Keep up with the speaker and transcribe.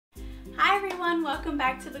Hi everyone, welcome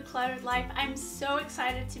back to The Cluttered Life. I'm so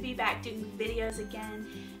excited to be back doing videos again.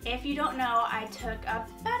 If you don't know, I took about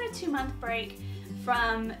a 2-month break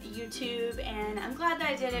from YouTube and I'm glad that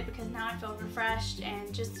I did it because now I feel refreshed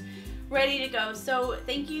and just ready to go. So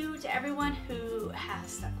thank you to everyone who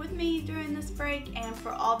has stuck with me during this break and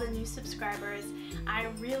for all the new subscribers. I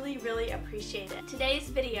really appreciate it. Today's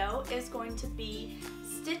video is going to be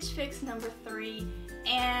Stitch Fix number 3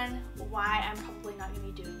 and why I'm probably not going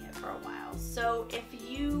to be doing it for a while. So if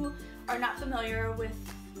you are not familiar with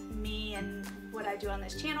me and what I do on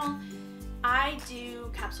this channel, I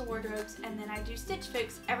do capsule wardrobes and then I do Stitch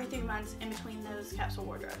Fix every 3 months in between those capsule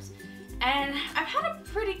wardrobes. And I've had a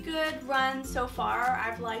pretty good run so far,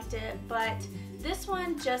 I've liked it, but this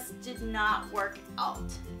one just did not work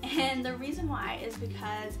out. And the reason why is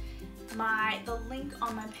because the link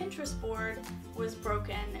on my Pinterest board was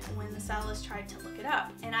broken when the stylist tried to look it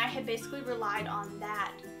up, and I had basically relied on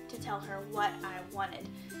that to tell her what I wanted.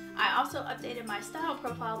 I also updated my style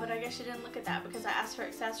profile, but I guess she didn't look at that because I asked for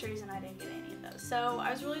accessories and I didn't get any of those. So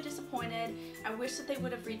I was really disappointed. I wish that they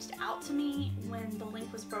would have reached out to me when the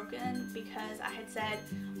link was broken because I had said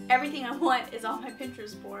everything I want is on my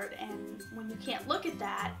Pinterest board, and when you can't look at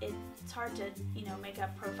that, it's hard to, make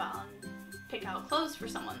a profile and pick out clothes for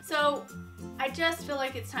someone. So I just feel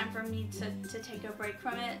like it's time for me to take a break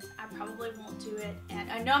from it. I probably won't do it,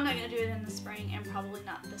 and I know I'm not going to do it in the spring and probably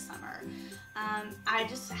not this summer. I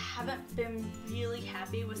just haven't been really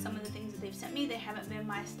happy with some of the things that they've sent me. They haven't been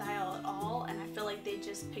my style at all, and I feel like they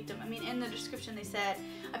just picked them. I mean, in the description they said,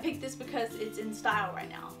 I picked this because it's in style right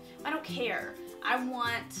now. I don't care. I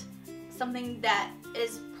want something that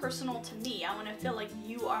is personal to me. I want to feel like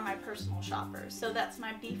you are my personal shopper. So that's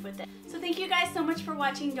my beef with it. So thank you guys so much for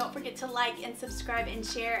watching. Don't forget to like and subscribe and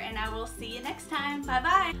share, and I will see you next time. Bye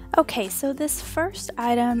bye. Okay, so this first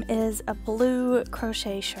item is a blue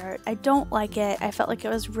crochet shirt. I don't like it. I felt like it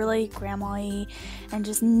was really grandma-y and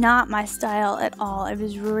just not my style at all. I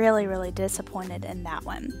was really disappointed in that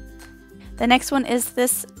one. The next one is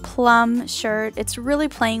this plum shirt. It's really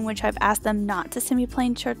plain, which I've asked them not to send me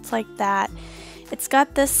plain shirts like that. It's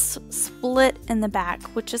got this split in the back,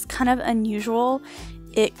 which is kind of unusual.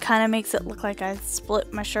 It kind of makes it look like I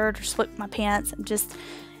split my shirt or split my pants. I'm just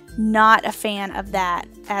not a fan of that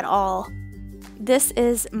at all. This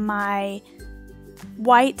is my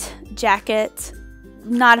white jacket.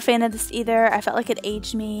 Not a fan of this either. I felt like it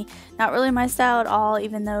aged me. Not really my style at all,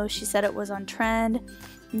 even though she said it was on trend.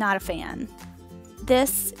 Not a fan.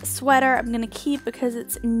 This sweater I'm going to keep because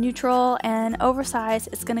it's neutral and oversized.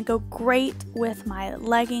 It's going to go great with my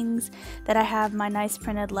leggings that I have, my nice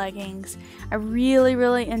printed leggings. I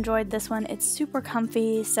really enjoyed this one. It's super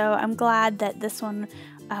comfy, so I'm glad that this one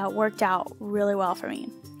worked out really well for me.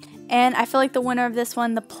 And I feel like the winner of this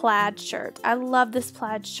one, the plaid shirt. I love this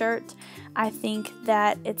plaid shirt. I think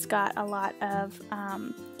that it's got a lot of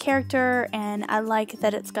character, and I like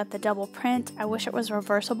that it's got the double print. I wish it was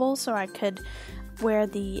reversible so I could wear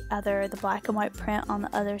the black and white print on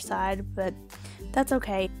the other side, but that's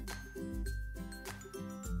okay.